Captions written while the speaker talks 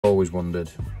always wondered,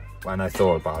 when I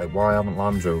thought about it, why haven't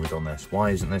Land Rover done this? Why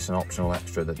isn't this an optional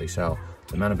extra that they sell?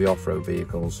 They're meant to be off-road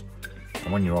vehicles,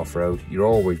 and when you're off-road, you're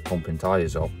always pumping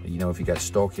tyres up. You know, if you get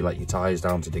stuck, you let your tyres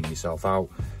down to dig yourself out,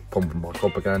 pump them back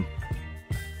up again.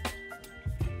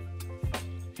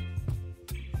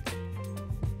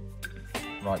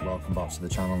 Right, welcome back to the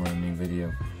channel and a new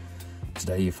video.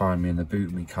 Today you find me in the boot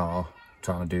of my car,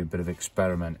 trying to do a bit of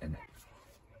experimenting.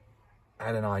 I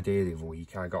had an idea the other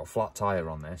week. I got a flat tyre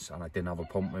on this and I didn't have a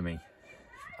pump with me.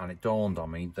 And it dawned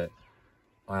on me that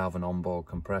I have an onboard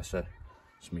compressor.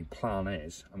 So my plan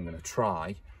is, I'm going to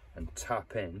try and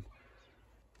tap in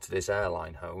to this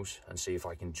airline hose and see if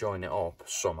I can join it up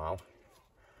somehow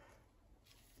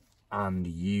and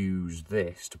use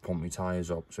this to pump my tyres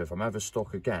up. So if I'm ever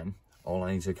stuck again, all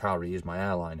I need to carry is my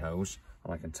airline hose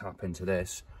and I can tap into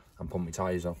this and pump my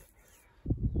tyres up.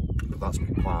 But that's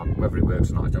my plan. Whether it works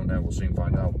or not, I don't know. We'll soon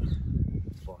find out.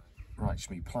 But, right,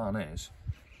 so my plan is,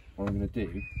 what I'm going to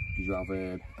do is you have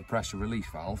a pressure release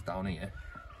valve down here.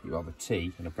 You have a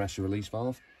T and a pressure release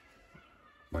valve.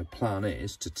 My plan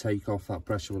is to take off that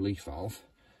pressure release valve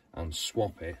and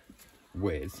swap it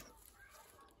with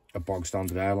a bog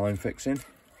standard airline fixing.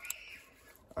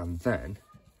 And then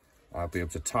I'll be able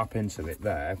to tap into it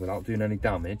there without doing any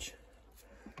damage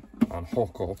and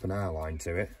hook up an airline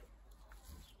to it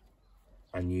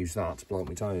and use that to blow up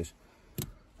my tyres.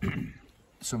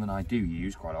 Something I do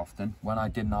use quite often, when I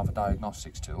didn't have a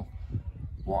diagnostics tool,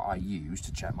 what I used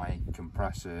to check my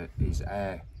compressor is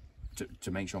air,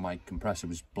 to make sure my compressor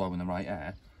was blowing the right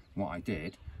air. What I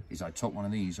did is I took one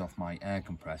of these off my air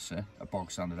compressor, a bog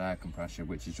standard air compressor,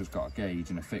 which has just got a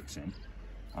gauge and a fixing,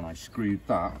 and I screwed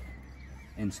that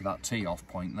into that tee-off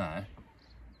point there,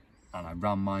 and I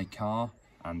ran my car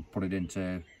and put it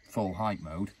into full height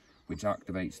mode, which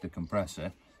activates the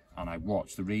compressor, and I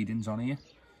watch the readings on here.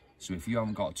 So if you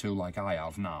haven't got a tool like I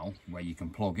have now, where you can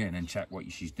plug in and check what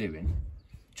she's doing,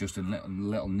 just a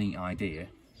little neat idea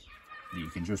that you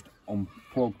can just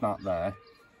unplug that there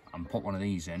and put one of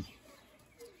these in,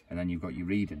 and then you've got your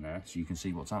reading there so you can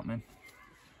see what's happening.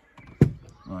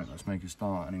 Right, let's make a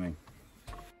start anyway.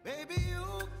 Baby,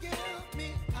 you give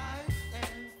me ice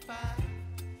and fire.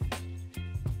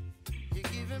 You're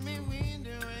giving me wind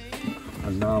and rain.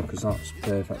 And now, because that's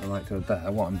perfect, I like to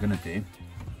there, what I'm going to do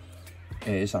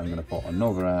is I'm going to put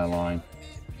another airline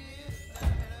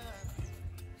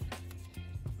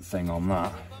thing on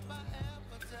that.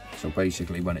 So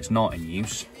basically, when it's not in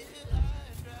use,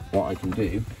 what I can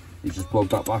do is just plug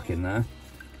that back in there,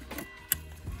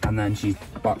 and then she's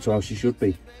back to how she should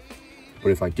be. But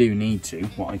if I do need to,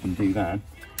 what I can do then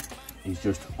is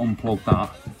just unplug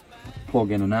that, plug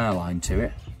in an airline to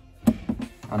it,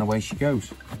 and away she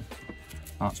goes.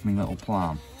 That's my little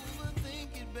plan.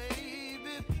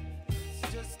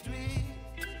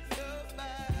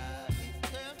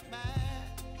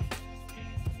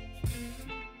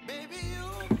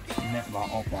 Nip that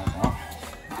up like that.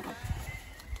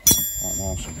 What I'm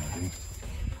also going to do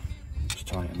is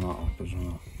tighten that up as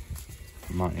well.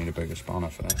 I might need a bigger spanner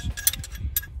for this.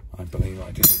 I believe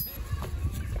I do.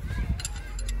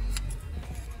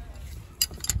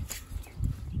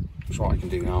 So what I can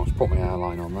do now is put my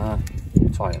airline on there,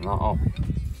 tighten that up.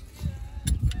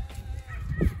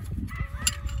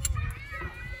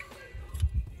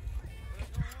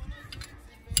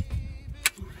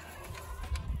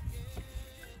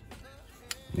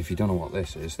 If you don't know what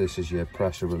this is your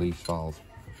pressure release valve.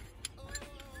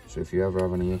 So if you ever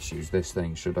have any issues, this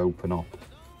thing should open up.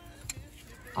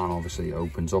 And obviously it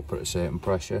opens up at a certain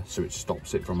pressure, so it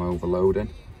stops it from overloading.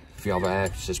 If you have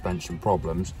air suspension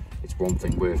problems, it's one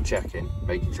thing worth checking,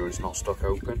 making sure it's not stuck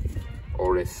open.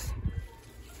 Or if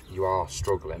you are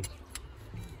struggling,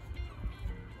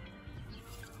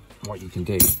 what you can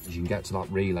do is you can get to that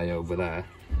relay over there,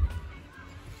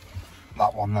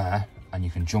 that one there, and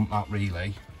you can jump that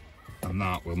relay, and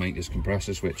that will make this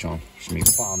compressor switch on. So my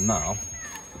plan now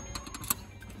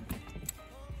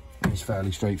is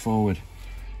fairly straightforward.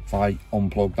 If I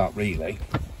unplug that relay,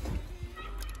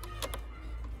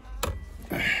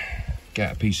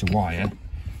 get a piece of wire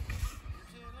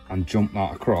and jump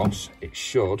that across, it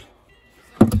should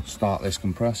start this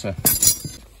compressor.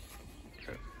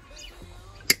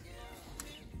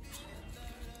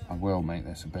 I will make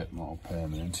this a bit more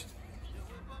permanent,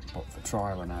 but for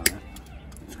trial and error,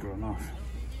 it's good enough.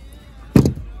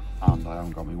 And I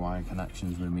haven't got my wire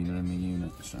connections with me in the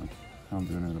unit, so I'm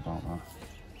doing it about that.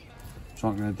 So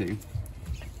what I'm going to do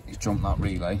is jump that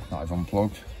relay that I've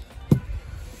unplugged,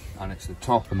 and it's the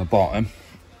top and the bottom.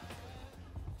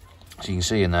 So you can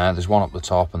see in there, there's one up the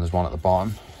top and there's one at the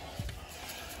bottom.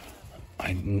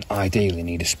 I ideally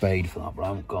need a spade for that, but I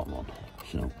haven't got one.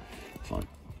 So if I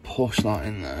push that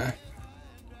in there.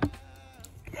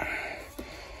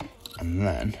 And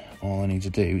then all I need to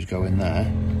do is go in there.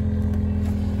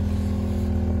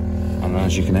 And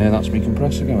as you can hear, that's my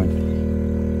compressor going.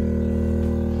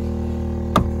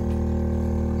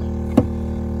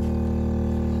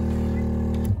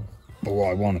 But what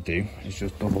I want to do is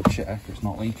just double check it's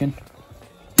not leaking.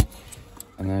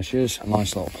 And there she is, a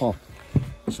nice little pop.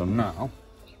 So now,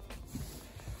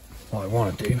 what I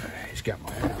want to do is get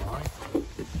my airline.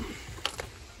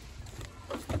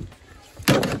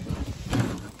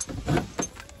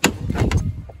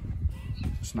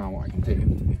 So now what I can do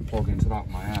is plug into that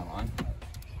with my airline,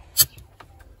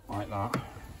 like that.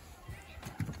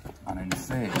 And in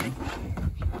theory,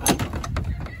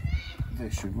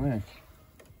 this should work.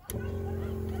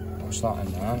 Push that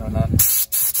in there and then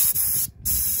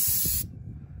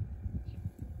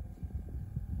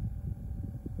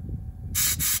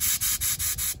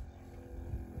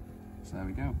so there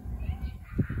we go.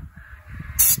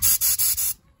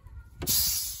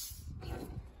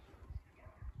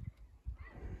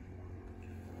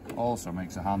 Also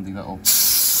makes a handy little to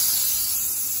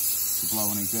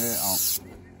blow any dirt out.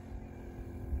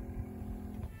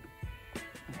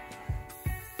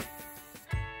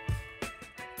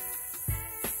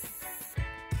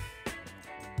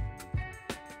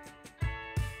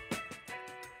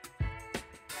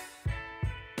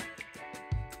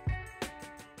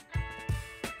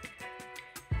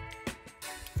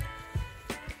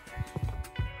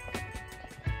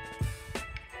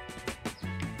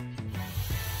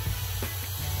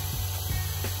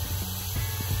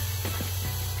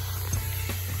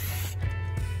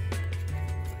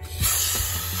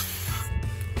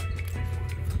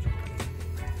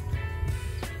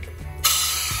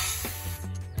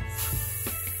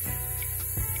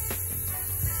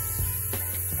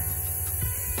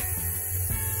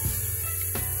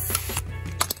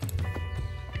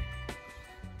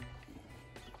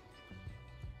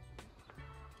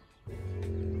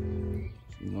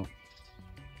 Look,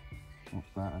 much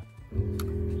better.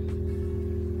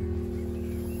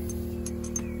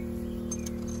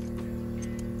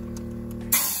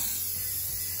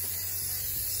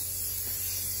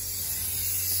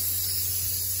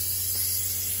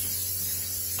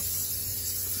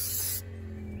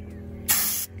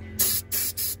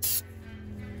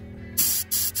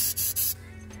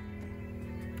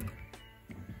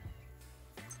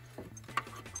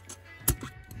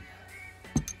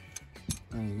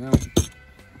 There you go.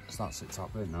 So that's it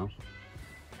tapped in now.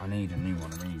 I need a new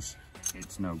one of these.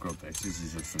 It's no good this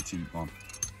is just a cheap one.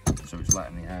 So it's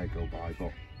letting the air go by,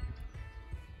 but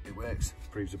it works.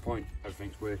 Proves the point.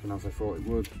 Everything's working as I thought it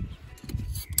would.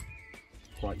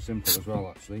 Quite simple as well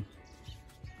actually.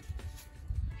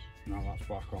 Now that's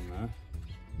back on there.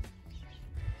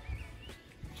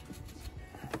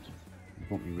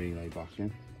 Put my relay back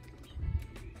in.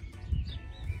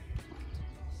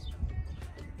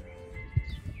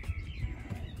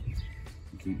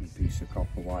 Keep my piece of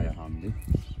copper wire handy,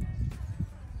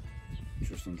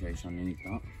 just in case I need that.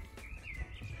 I'll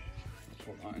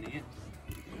put that in here,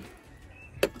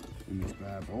 in these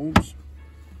bare bulbs.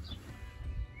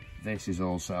 This is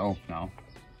all set up now.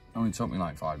 Only took me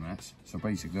like 5 minutes. So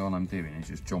basically all I'm doing is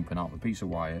just jumping out the piece of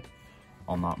wire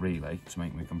on that relay to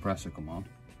make my compressor come on.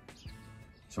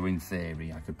 So in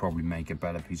theory, I could probably make a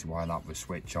better piece of wire that with a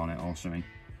switch on it or something.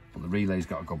 But the relay's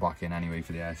got to go back in anyway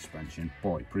for the air suspension.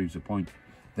 But it proves the point.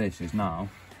 This is now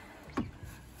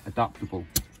adaptable.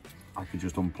 I could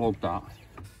just unplug that,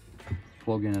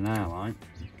 plug in an airline,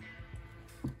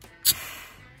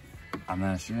 and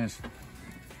there she is.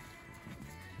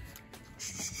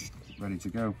 Ready to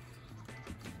go.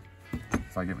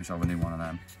 If I get myself a new one of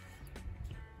them.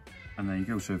 And there you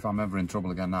go. So if I'm ever in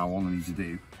trouble again now, all I need to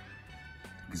do,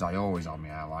 because I always have my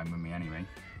airline with me anyway,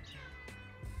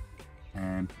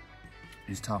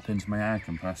 is tap into my air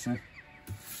compressor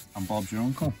and Bob's your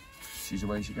uncle. She's the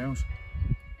way she goes.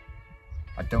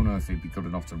 I don't know if it'd be good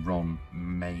enough to run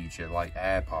major like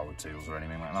air power tools or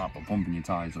anything like that, but pumping your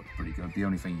tyres up pretty good. The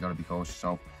only thing you got to be cautious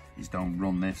of is don't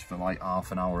run this for like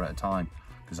half an hour at a time,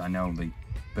 because I know they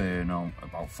burn on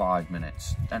about 5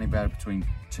 minutes. Anywhere between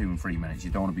 2 and 3 minutes.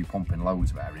 You don't want to be pumping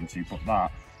loads of air into, but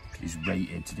that is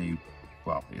rated to do,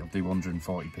 well, it'll do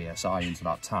 140 psi into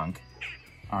that tank.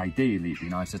 Ideally, it'd be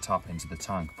nice to tap into the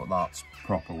tank, but that's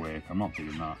proper work. I'm not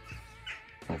doing that.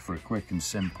 But for a quick and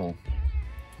simple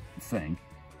thing,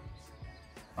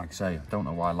 like I say, I don't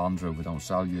know why Land Rover don't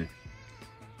sell you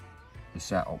a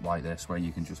setup like this where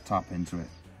you can just tap into it.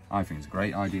 I think it's a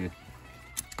great idea.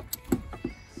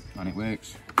 And it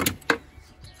works.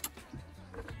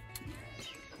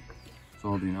 So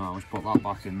all I do now is put that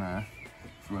back in there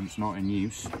when it's not in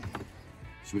use.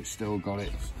 So it's still got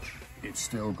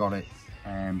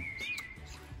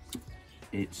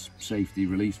its safety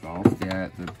release valve.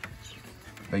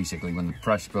 Basically when the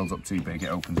pressure builds up too big, it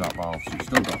opens that valve. So it's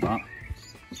still got that,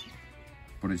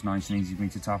 but it's nice and easy for me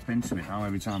to tap into it now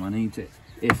every time I need it.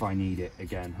 If I need it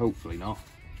again, hopefully not.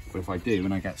 But if I do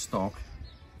and I get stuck,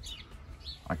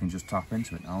 I can just tap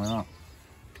into it now like that.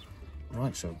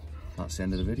 Right, so that's the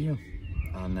end of the video.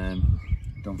 And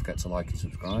don't forget to like and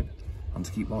subscribe, and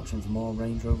to keep watching for more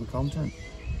Range Rover content.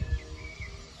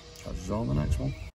 Catch us all in the next one.